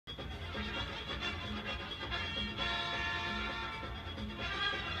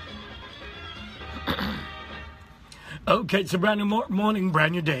Okay, it's a brand new morning,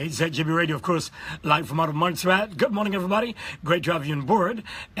 brand new day. It's HJB Radio, of course, live from out of Montserrat. Good morning, everybody. Great to have you on board.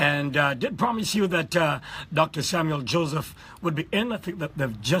 And did promise you that Dr. Samuel Joseph would be in. I think that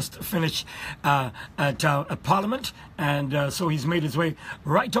they've just finished at Parliament. And so he's made his way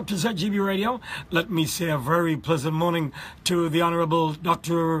right up to ZGB Radio. Let me say a very pleasant morning to the Honorable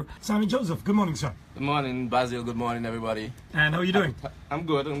Dr. Sammy Joseph. Good morning, sir. Good morning, Basil. Good morning, everybody. And how are you doing? I'm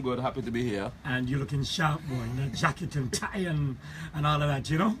good. I'm good. Happy to be here. And you're looking sharp, boy. In that jacket and tie and all of that,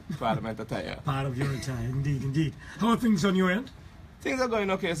 you know? Part of my attire. Part of your attire, indeed, indeed. How are things on your end? Things are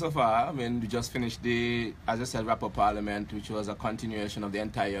going okay so far. I mean, we just finished the, as I said, wrap-up Parliament, which was a continuation of the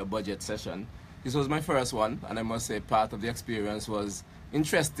entire budget session. This was my first one, and I must say part of the experience was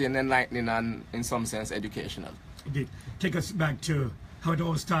interesting, enlightening, and in some sense educational. Indeed. Take us back to how it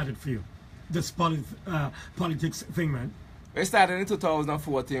all started for you. This politics thing, man. It started in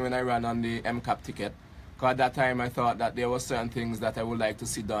 2014 when I ran on the MCAP ticket. Because at that time I thought that there were certain things that I would like to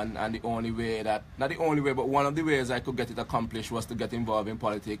see done, and the only way that, not the only way, but one of the ways I could get it accomplished was to get involved in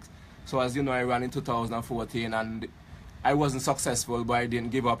politics. So as you know, I ran in 2014 and I wasn't successful, but I didn't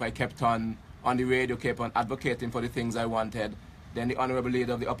give up. I kept on the radio, kept on advocating for the things I wanted. Then the Honorable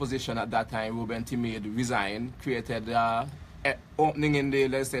Leader of the Opposition at that time, Ruben Timid, resigned, created opening in the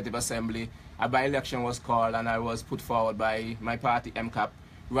Legislative Assembly. A by-election was called and I was put forward by my party, MCAP,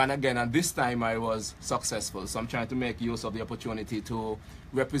 ran again, and this time I was successful. So I'm trying to make use of the opportunity to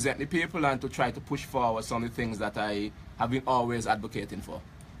represent the people and to try to push forward some of the things that I have been always advocating for.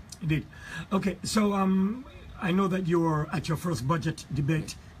 Indeed. Okay, so I know that you were at your first budget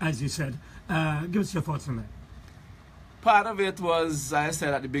debate, as you said. Give us your thoughts on that. Part of it was, I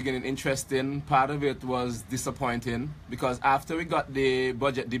said at the beginning, interesting. Part of it was disappointing because after we got the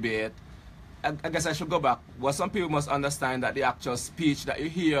budget debate, I guess I should go back. Well, some people must understand that the actual speech that you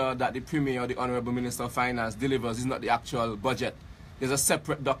hear that the Premier or the Honorable Minister of Finance delivers is not the actual budget. There's a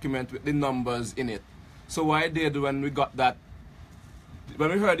separate document with the numbers in it. So what I did when we got that, when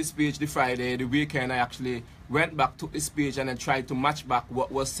we heard the speech the Friday, the weekend, I actually went back to the speech and then tried to match back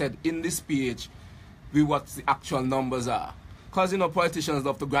what was said in the speech with what the actual numbers are. Because, you know, politicians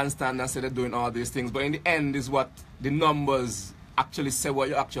love to grandstand and say they're doing all these things, but in the end is what the numbers actually say what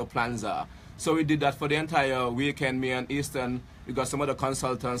your actual plans are. So we did that for the entire weekend, me and Eastern. We got some other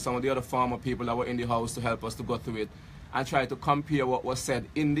consultants, some of the other former people that were in the house to help us to go through it and try to compare what was said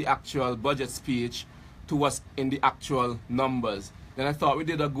in the actual budget speech to what's in the actual numbers. Then I thought we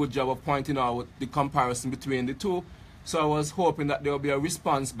did a good job of pointing out the comparison between the two. So I was hoping that there would be a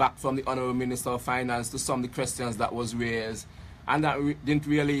response back from the Honourable Minister of Finance to some of the questions that was raised. And that didn't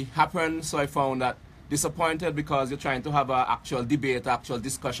really happen, so I found that disappointed because you're trying to have an actual debate, actual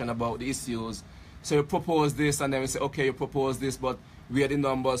discussion about the issues. So you propose this and then we say, okay, you propose this, but where are the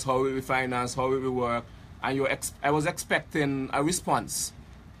numbers, how will we finance, how will we work? And I was expecting a response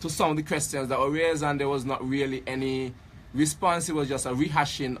to some of the questions that were raised, and there was not really any response. It was just a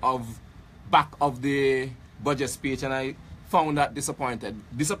rehashing of back of the budget speech, and I found that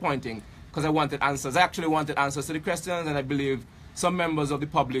disappointing because I wanted answers. I actually wanted answers to the questions, and I believe some members of the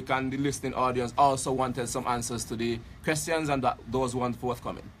public and the listening audience also wanted some answers to the questions, and that those weren't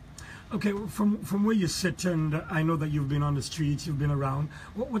forthcoming. Okay, from where you sit, and I know that you've been on the streets, you've been around,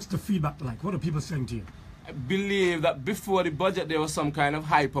 what's the feedback like? What are people saying to you? I believe that before the budget there was some kind of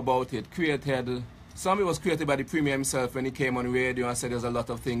hype about it, some of it was created by the Premier himself when he came on radio and said there's a lot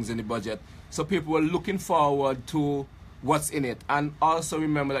of things in the budget. So people were looking forward to what's in it. And also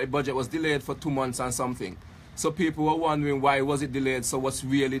remember that the budget was delayed for 2 months and something. So people were wondering why was it delayed, so what's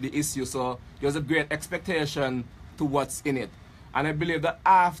really the issue. So there's a great expectation to what's in it. And I believe that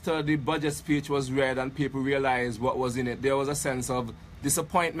after the budget speech was read and people realized what was in it, there was a sense of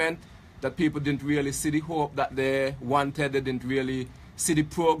disappointment that people didn't really see the hope that they wanted. They didn't really see the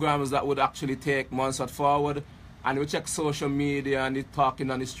programs that would actually take Montserrat forward. And we check social media and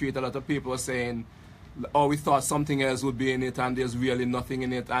talking on the street, a lot of people were saying, oh, we thought something else would be in it and there's really nothing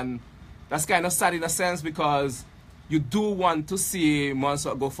in it. And that's kind of sad in a sense because you do want to see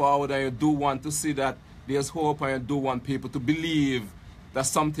Montserrat go forward and you do want to see that there's hope and you do want people to believe that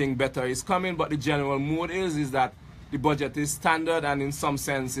something better is coming. But the general mood is that the budget is standard and in some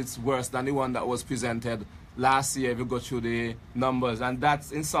sense it's worse than the one that was presented last year if you go through the numbers. And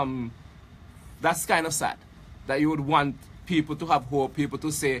that's kind of sad. That you would want people to have hope, people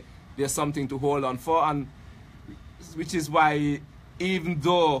to say there's something to hold on for, and which is why even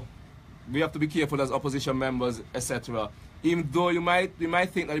though we have to be careful as opposition members, etc., even though you might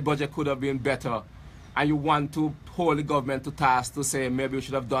think that the budget could have been better and you want to hold the government to task to say maybe you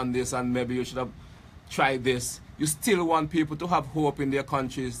should have done this and maybe you should have tried this, you still want people to have hope in their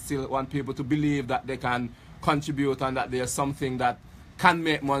country, still want people to believe that they can contribute and that there's something that can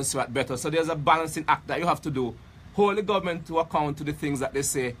make Montserrat better. So there's a balancing act that you have to do. Hold the government to account to the things that they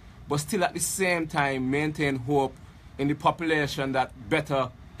say, but still at the same time maintain hope in the population that better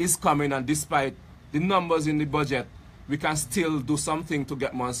is coming, and despite the numbers in the budget, we can still do something to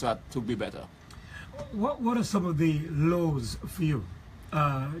get Montserrat to be better. What are some of the lows for you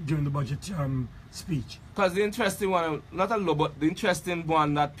during the budget speech? Because the interesting one, not a low, but the interesting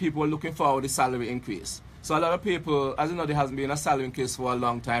one that people are looking for is salary increase. So a lot of people, as you know, there hasn't been a salary increase for a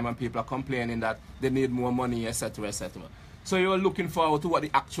long time, and people are complaining that they need more money, etc., etc. So you're looking forward to what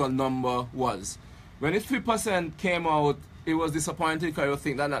the actual number was. When the 3% came out, it was disappointing because you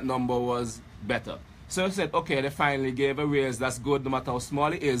think that that number was better. So you said, okay, they finally gave a raise, that's good, no matter how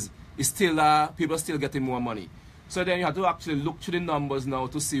small it is, it's still, people are still getting more money. So then you have to actually look through the numbers now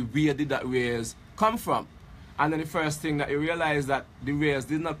to see where did that raise come from. And then the first thing that you realize that the raise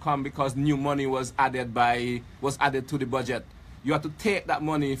did not come because new money was added to the budget. You have to take that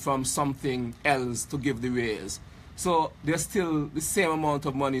money from something else to give the raise. So there's still the same amount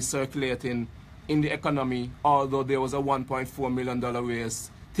of money circulating in the economy, although there was a $1.4 million raise.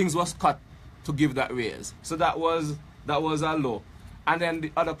 Things was cut to give that raise. So that was a low. And then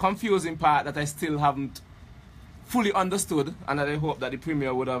the other confusing part that I still haven't fully understood, and that I hope that the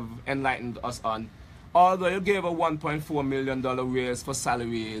Premier would have enlightened us on, although you gave a $1.4 million raise for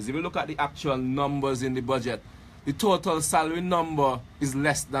salaries, if you look at the actual numbers in the budget, the total salary number is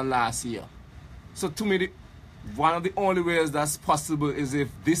less than last year. So to me, one of the only ways that's possible is if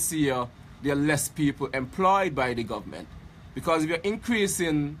this year there are less people employed by the government. Because if you're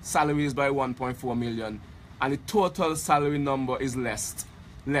increasing salaries by 1.4 million and the total salary number is less,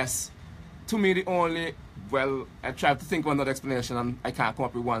 to me the only, well, I tried to think of another explanation and I can't come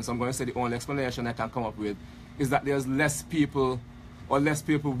up with one, so I'm going to say the only explanation I can come up with is that there's less people, or less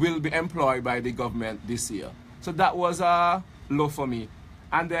people will be employed by the government this year. So that was a low for me.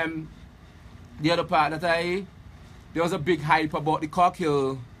 And then the other part that there was a big hype about the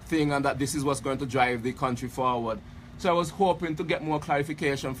Corkhill thing and that this is what's going to drive the country forward. So I was hoping to get more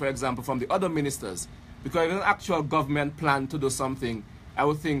clarification, for example, from the other ministers. Because if an actual government plan to do something, I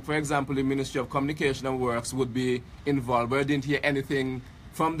would think, for example, the Ministry of Communication and Works would be involved. But I didn't hear anything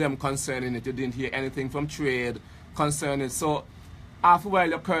from them concerning it. You didn't hear anything from trade concerning it. So after a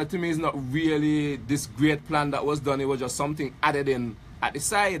while, it occurred to me it's not really this great plan that was done. It was just something added in at the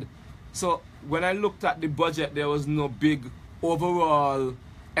side. So when I looked at the budget, there was no big overall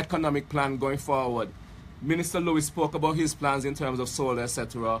economic plan going forward. Minister Lewis spoke about his plans in terms of solar,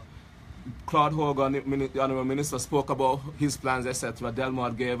 etc. Claude Hogan, the Honourable Minister, spoke about his plans, etc.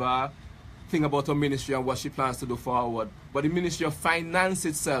 Delmont gave a thing about her ministry and what she plans to do forward. But the Ministry of Finance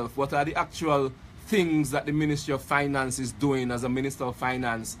itself, what are the actual things that the Ministry of Finance is doing as a Minister of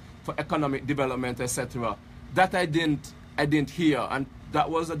Finance for economic development, etc. That I didn't hear, and that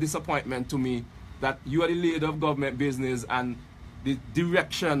was a disappointment to me, that you are the leader of government business and the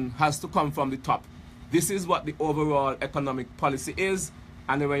direction has to come from the top. This is what the overall economic policy is,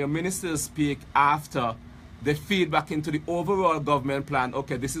 and when your ministers speak after, they feed back into the overall government plan.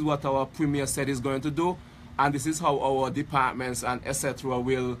 Okay, this is what our Premier said he's going to do, and this is how our departments and etc.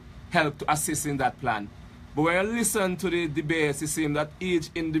 will help to assist in that plan. But when you listen to the debates, it seems that each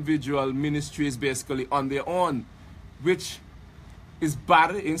individual ministry is basically on their own, which is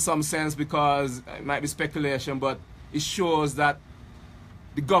bad in some sense because it might be speculation, but it shows that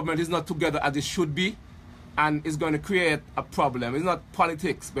the government is not together as it should be, and it's going to create a problem. It's not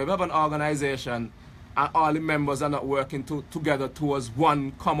politics, but we have an organization and all the members are not working together towards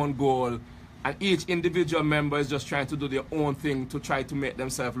one common goal, and each individual member is just trying to do their own thing to try to make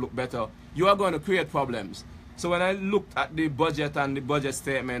themselves look better. You are going to create problems. So when I looked at the budget and the budget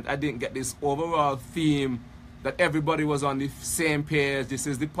statement, I didn't get this overall theme that everybody was on the same page. This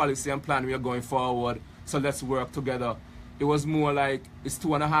is the policy and plan we are going forward, so let's work together. It was more like it's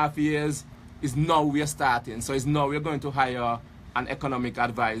 2.5 years, it's now we are starting. So it's now we're going to hire an economic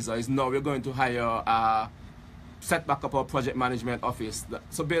advisor, it's now we're going to hire set back up our project management office.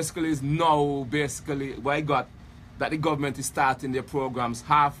 So basically it's now basically what I got, that the government is starting their programs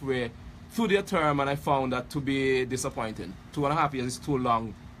halfway through their term, and I found that to be disappointing. 2.5 years is too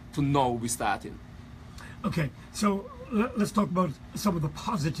long to now be starting. Okay, so let's talk about some of the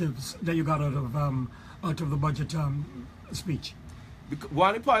positives that you got out of the budget speech.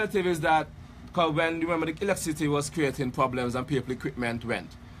 One positive is that when, remember, the electricity was creating problems and people equipment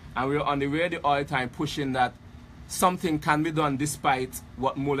went, and we were on the radio all the time pushing that something can be done despite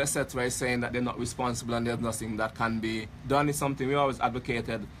what Mueller, etc. is saying that they're not responsible and there's nothing that can be done. Is something we always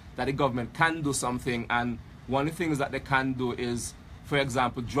advocated, that the government can do something, and one of the things that they can do is, for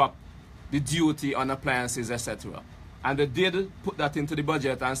example, drop the duty on appliances, etc. And they did put that into the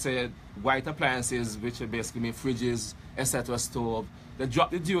budget and said white appliances, which basically mean fridges, etc., stove. They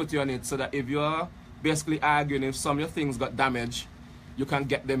dropped the duty on it so that if you're basically arguing if some of your things got damaged, you can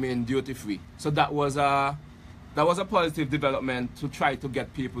get them in duty free. So that was a positive development to try to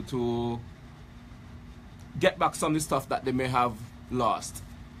get people to get back some of the stuff that they may have lost.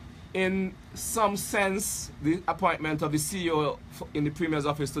 In some sense, the appointment of the CEO in the Premier's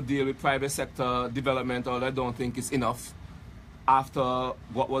office to deal with private sector development, although I don't think it's enough after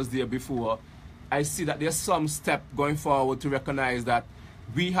what was there before, I see that there's some step going forward to recognize that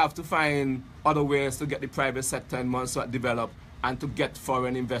we have to find other ways to get the private sector in Montserrat developed and to get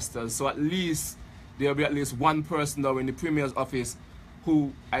foreign investors. So at least there will be at least one person now in the Premier's office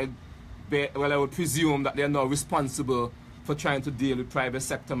who I would presume that they are now responsible for trying to deal with private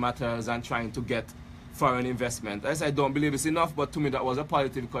sector matters and trying to get foreign investment. As I don't believe it's enough, but to me that was a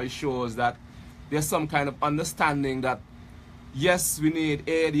positive because it shows that there's some kind of understanding that yes, we need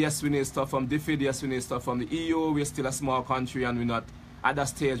aid, yes, we need stuff from DFID, yes, we need stuff from the EU, we're still a small country and we're not at that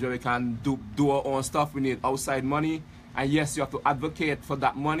stage where we can do our own stuff, we need outside money, and yes, you have to advocate for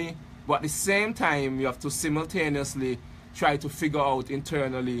that money, but at the same time, you have to simultaneously try to figure out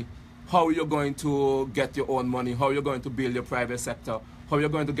internally how you're going to get your own money, how you're going to build your private sector, how you're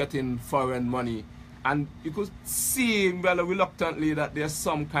going to get in foreign money. And you could see rather reluctantly that there's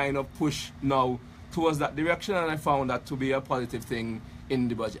some kind of push now towards that direction, and I found that to be a positive thing in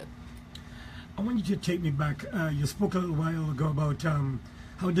the budget. I want you to take me back. You spoke a little while ago about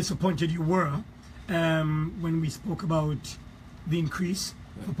how disappointed you were when we spoke about the increase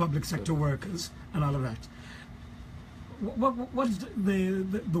for public sector workers and all of that. What is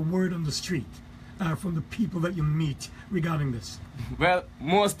the word on the street from the people that you meet regarding this? Well,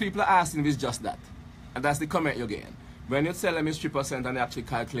 most people are asking if it's just that. And that's the comment you're getting. When you tell them it's 3% and they actually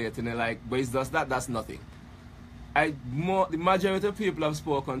calculate and they're like, but it's just that, that's nothing. The majority of people I've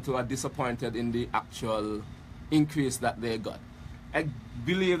spoken to are disappointed in the actual increase that they got. I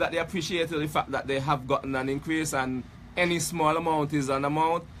believe that they appreciated the fact that they have gotten an increase, and any small amount is an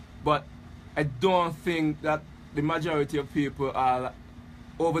amount, but I don't think that the majority of people are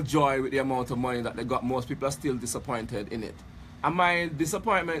overjoyed with the amount of money that they got. Most people are still disappointed in it. And my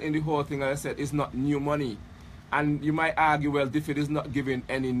disappointment in the whole thing, as I said, is not new money. And you might argue, well, DFID is not giving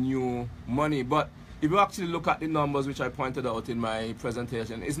any new money. But if you actually look at the numbers, which I pointed out in my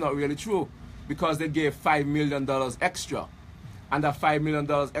presentation, it's not really true. Because they gave $5 million extra. And that $5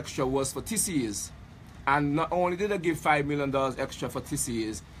 million extra was for TCs. And not only did they give $5 million extra for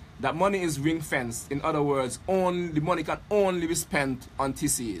TCs, that money is ring-fenced. In other words, the money can only be spent on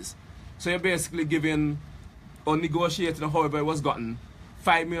TCs. So you're basically giving or negotiating, or however it was gotten,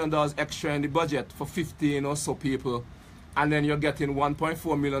 $5 million extra in the budget for 15 or so people, and then you're getting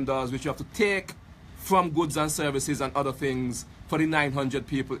 $1.4 million, which you have to take from goods and services and other things for the 900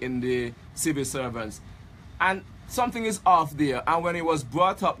 people in the civil servants. And something is off there. And when it was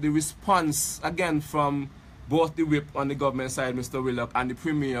brought up, the response, again, from both the whip on the government side, Mr. Willock, and the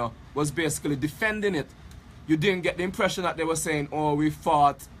Premier, was basically defending it. You didn't get the impression that they were saying, oh, we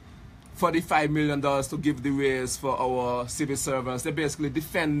fought for the $5 million to give the raise for our civil servants. They're basically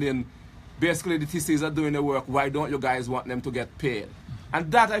defending, basically the TCs are doing the work, why don't you guys want them to get paid?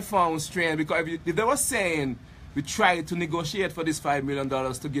 And that I found strange, because if they were saying, we tried to negotiate for this $5 million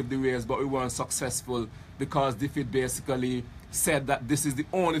to give the raise, but we weren't successful because DFID basically said that this is the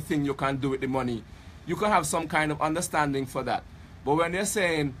only thing you can do with the money, you can have some kind of understanding for that. But when they're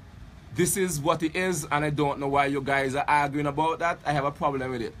saying, this is what it is, and I don't know why you guys are arguing about that, I have a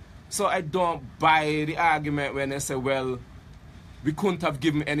problem with it. So I don't buy the argument when they say, well, we couldn't have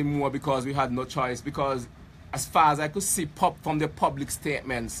given any more because we had no choice. Because as far as I could see from the public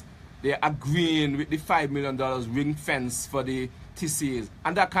statements, they're agreeing with the $5 million ring fence for the TCs.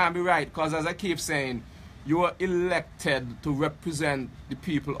 And that can't be right, because as I keep saying, you were elected to represent the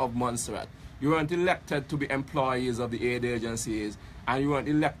people of Montserrat. You weren't elected to be employees of the aid agencies, and you weren't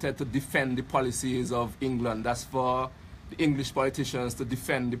elected to defend the policies of England. That's for the English politicians to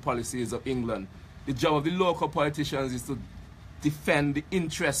defend the policies of England. The job of the local politicians is to defend the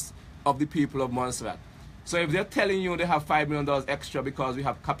interests of the people of Montserrat. So if they're telling you they have $5 million extra because we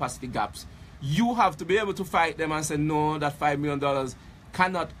have capacity gaps, you have to be able to fight them and say, no, that $5 million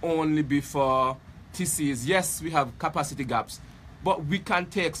cannot only be for TCs. Yes, we have capacity gaps, but we can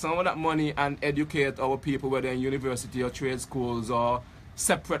take some of that money and educate our people, whether in university or trade schools or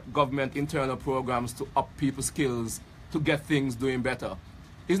separate government internal programs to up people's skills to get things doing better.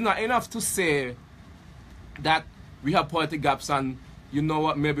 It's not enough to say that we have policy gaps and you know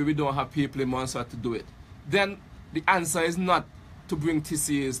what, maybe we don't have people in Montserrat to do it. Then the answer is not to bring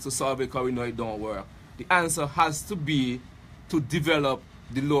TCs to solve it because we know it don't work. The answer has to be to develop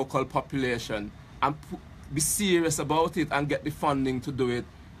the local population and be serious about it and get the funding to do it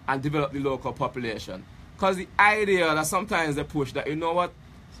and develop the local population. Because the idea that sometimes they push that, you know what,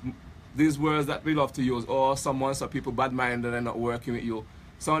 these words that we love to use, or someone, so people bad-minded and not working with you,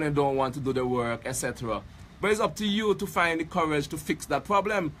 someone that don't want to do the work, etc. But it's up to you to find the courage to fix that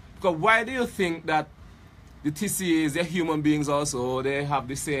problem. Because why do you think that the TCAs, they're human beings also, they have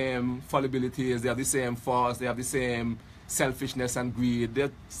the same fallibilities, they have the same faults, they have the same selfishness and greed,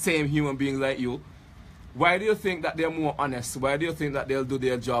 they're same human beings like you. Why do you think that they're more honest? Why do you think that they'll do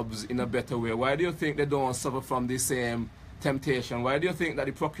their jobs in a better way? Why do you think they don't suffer from the same temptation? Why do you think that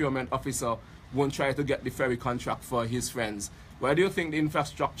the procurement officer won't try to get the ferry contract for his friends? Why do you think the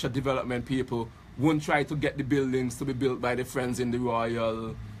infrastructure development people won't try to get the buildings to be built by the friends in the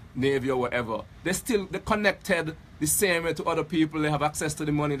Royal Navy or whatever? They're connected the same way to other people. They have access to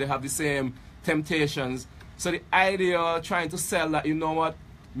the money. They have the same temptations. So the idea of trying to sell that, you know what,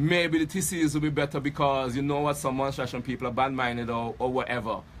 maybe the TCs will be better because, you know what, some Montserrat people are bad-minded or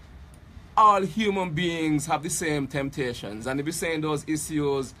whatever. All human beings have the same temptations. And if you're saying those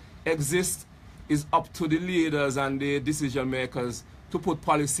issues exist, it's up to the leaders and the decision makers to put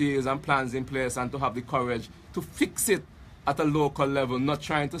policies and plans in place and to have the courage to fix it at a local level, not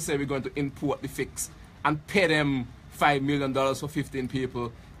trying to say we're going to import the fix and pay them $5 million for 15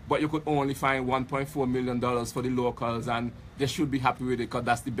 people, but you could only find $1.4 million for the locals and they should be happy with it because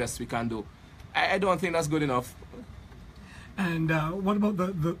that's the best we can do. I don't think that's good enough. And what about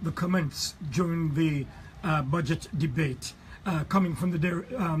the comments during the budget debate coming from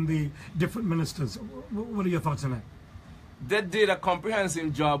the different ministers? What are your thoughts on that? They did a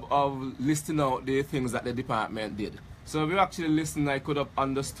comprehensive job of listing out the things that the department did. So if you actually listened, I could have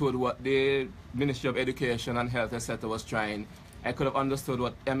understood what the Ministry of Education and Health, etc. was trying. I could have understood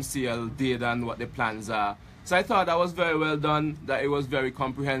what MCL did and what the plans are. So I thought that was very well done, that it was very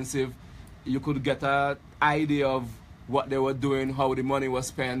comprehensive. You could get an idea of what they were doing, how the money was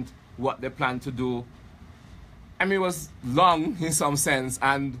spent, what they planned to do. I mean, it was long in some sense,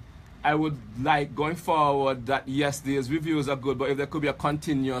 and I would like going forward that yes, these reviews are good, but if there could be a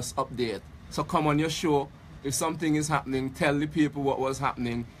continuous update. So come on your show, if something is happening, tell the people what was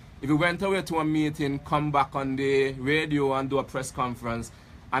happening. If you went away to a meeting, come back on the radio and do a press conference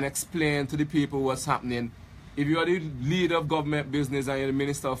and explain to the people what's happening. If you are the leader of government business and you're the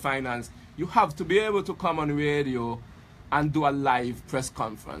Minister of Finance, you have to be able to come on radio and do a live press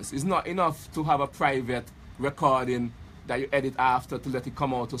conference. It's not enough to have a private recording that you edit after to let it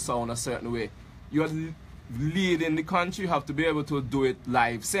come out to sound a certain way. You're leading the country, you have to be able to do it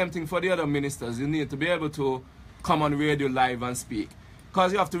live. Same thing for the other ministers. You need to be able to come on radio live and speak.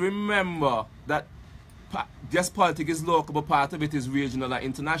 Because you have to remember that yes, politics is local, but part of it is regional and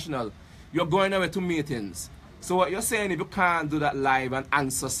international. You're going away to meetings. So what you're saying, if you can't do that live and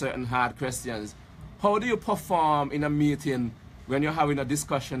answer certain hard questions, how do you perform in a meeting when you're having a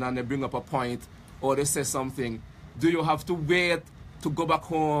discussion and they bring up a point or they say something? Do you have to wait to go back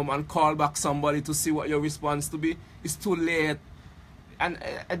home and call back somebody to see what your response to be? It's too late. And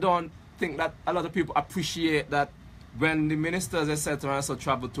I don't think that a lot of people appreciate that when the ministers, etc., also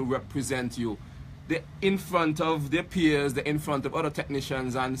travel to represent you, they're in front of their peers, they're in front of other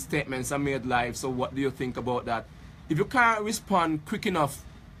technicians, and statements are made live. So what do you think about that? If you can't respond quick enough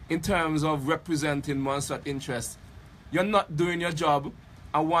in terms of representing Montserrat interests, you're not doing your job.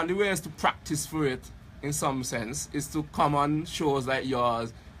 And one of the ways to practice for it, in some sense, is to come on shows like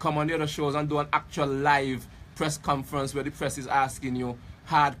yours, come on the other shows and do an actual live press conference where the press is asking you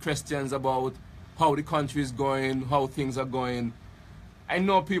hard questions about how the country is going, how things are going. I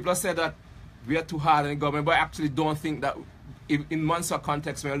know people have said that we are too hard on the government, but I actually don't think that in Montserrat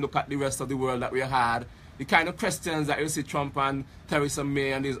context, when you look at the rest of the world, that we are hard. The kind of questions that you see Trump and Theresa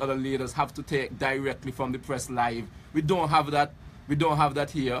May and these other leaders have to take directly from the press live. We don't have that. We don't have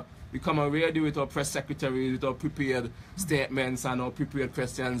that here. We come on radio with our press secretary, with our prepared statements and our prepared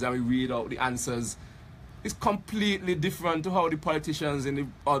questions, and we read out the answers. It's completely different to how the politicians in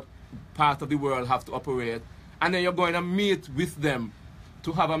the part of the world have to operate. And then you're going to meet with them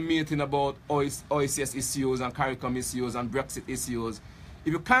to have a meeting about OECS issues and CARICOM issues and Brexit issues.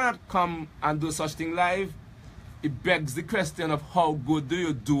 If you cannot come and do such thing live, it begs the question of how good do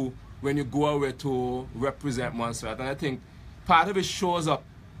you do when you go away to represent Montserrat. And I think part of it shows up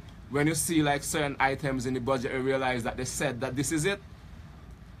when you see like certain items in the budget, you realize that they said that this is it,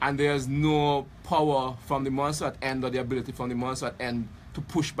 and there's no power from the Montserrat end or the ability from the Montserrat end to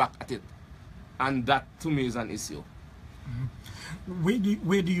push back at it. And that to me is an issue.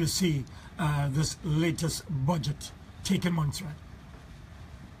 Where do you see this latest budget taking Montserrat?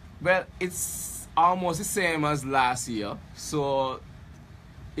 Well, it's almost the same as last year. So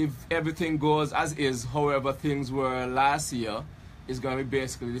if everything goes as is, however things were last year, it's going to be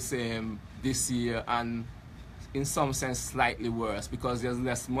basically the same this year, and in some sense slightly worse because there's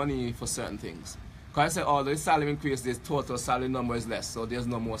less money for certain things. Because I said, although the salary increase, the total salary number is less, so there's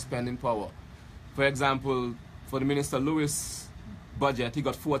no more spending power. For example, for the Minister Lewis budget, he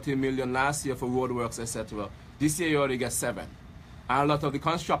got 40 million last year for roadworks, etc. This year he already gets 7. And a lot of the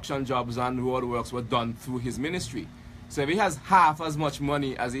construction jobs and roadworks were done through his ministry. So if he has half as much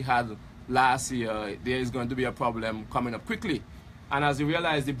money as he had last year, there is going to be a problem coming up quickly. And as you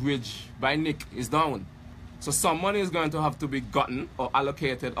realize, the bridge by Nick is down. So some money is going to have to be gotten or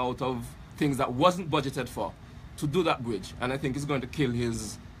allocated out of things that wasn't budgeted for to do that bridge. And I think it's going to kill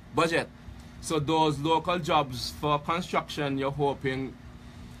his budget. So those local jobs for construction, you're hoping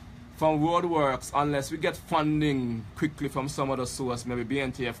from roadworks, unless we get funding quickly from some other source, maybe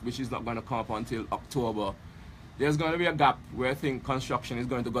BNTF, which is not going to come up until October, there's going to be a gap where I think construction is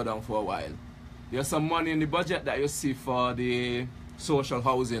going to go down for a while. There's some money in the budget that you see for the social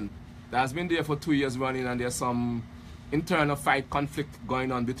housing that has been there for 2 years running, and there's some internal conflict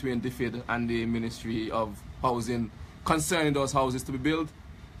going on between DFID and the Ministry of Housing concerning those houses to be built.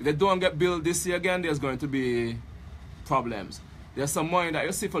 If they don't get built this year again, there's going to be problems. There's some money that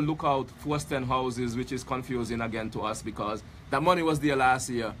you see for Lookout 410 houses, which is confusing again to us because that money was there last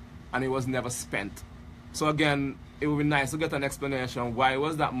year and it was never spent. So again, it would be nice to get an explanation why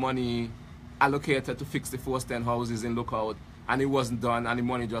was that money allocated to fix the 410 houses in Lookout and it wasn't done and the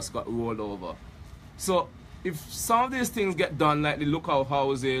money just got rolled over. So if some of these things get done, like the Lookout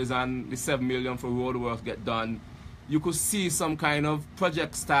houses and the 7 million for roadwork get done, you could see some kind of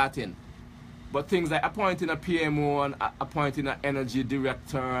project starting. But things like appointing a PMO and appointing an energy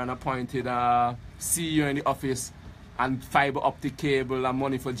director and appointing a CEO in the office and fiber optic cable and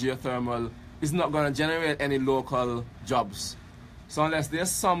money for geothermal is not going to generate any local jobs. So unless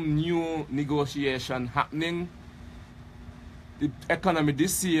there's some new negotiation happening, the economy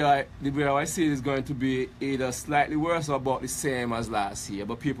this year, the way I see it, is going to be either slightly worse or about the same as last year.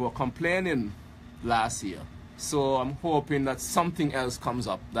 But people were complaining last year. So I'm hoping that something else comes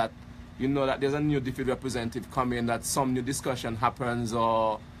up, that you know that there's a new DFID representative coming, that some new discussion happens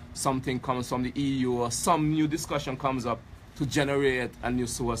or something comes from the EU or some new discussion comes up to generate a new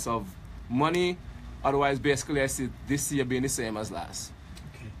source of money. Otherwise, basically, I see this year being the same as last.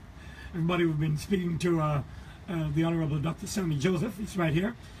 Okay. Everybody, we've been speaking to the Honorable Dr. Sammy Joseph. He's right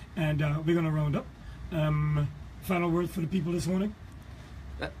here. And we're going to round up. Final words for the people this morning?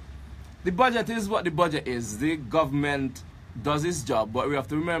 The budget is what the budget is. The government does its job, but we have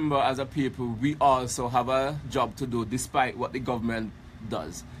to remember as a people, we also have a job to do despite what the government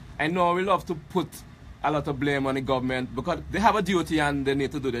does. I know we love to put a lot of blame on the government because they have a duty and they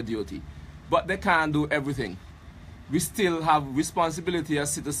need to do their duty, but they can't do everything. We still have responsibility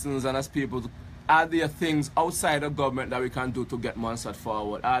as citizens and as people. Are there things outside of government that we can do to get Montserrat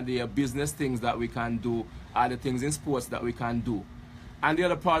forward? Are there business things that we can do? Are there things in sports that we can do? And the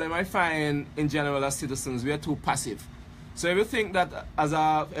other problem I find in general as citizens, we are too passive. So if you think that, as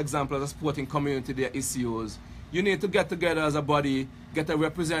an example, as a sporting community, there are issues, you need to get together as a body, get a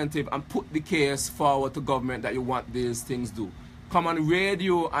representative, and put the case forward to government that you want these things do. Come on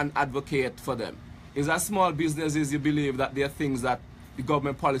radio and advocate for them. It's as small businesses you believe that there are things that the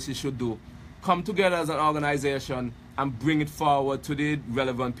government policy should do. Come together as an organization and bring it forward to the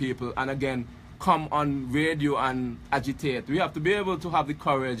relevant people. And again, come on radio and agitate. We have to be able to have the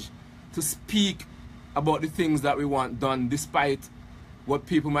courage to speak about the things that we want done, despite what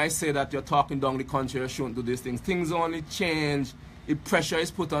people might say that you're talking down the country, you shouldn't do these things. Things only change if pressure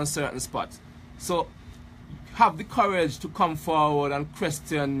is put on certain spots. So have the courage to come forward and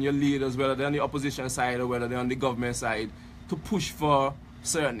question your leaders, whether they're on the opposition side or whether they're on the government side, to push for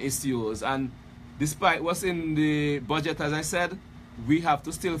certain issues. And despite what's in the budget, as I said, we have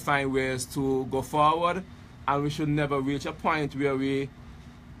to still find ways to go forward, and we should never reach a point where we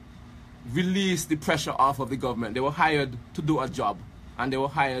release the pressure off of the government. They were hired to do a job, and they were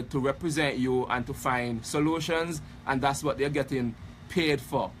hired to represent you and to find solutions, and that's what they're getting paid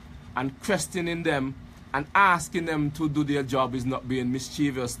for. And questioning them and asking them to do their job is not being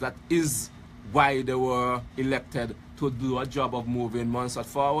mischievous. That is why they were elected, to do a job of moving Montserrat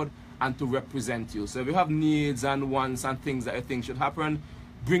forward and to represent you. So if you have needs and wants and things that you think should happen,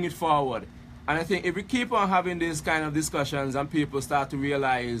 bring it forward. And I think if we keep on having these kind of discussions and people start to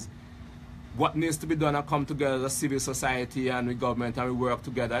realize what needs to be done and come together as a civil society and the government and we work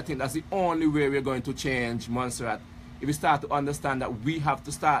together, I think that's the only way we're going to change Montserrat. If we start to understand that we have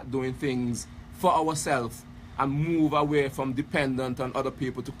to start doing things for ourselves and move away from dependent on other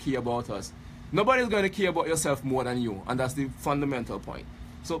people to care about us. Nobody's going to care about yourself more than you, and that's the fundamental point.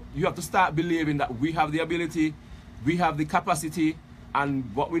 So you have to start believing that we have the ability, we have the capacity,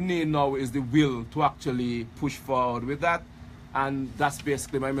 and what we need now is the will to actually push forward with that. And that's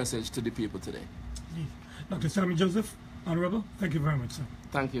basically my message to the people today. Dr. Sammy Joseph, Honorable, thank you very much, sir.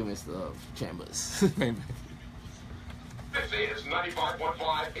 Thank you, Mr. Chambers. This is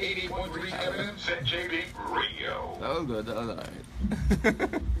 95.5, 80.3 FM, ZJB Radio. That was good. That was all right.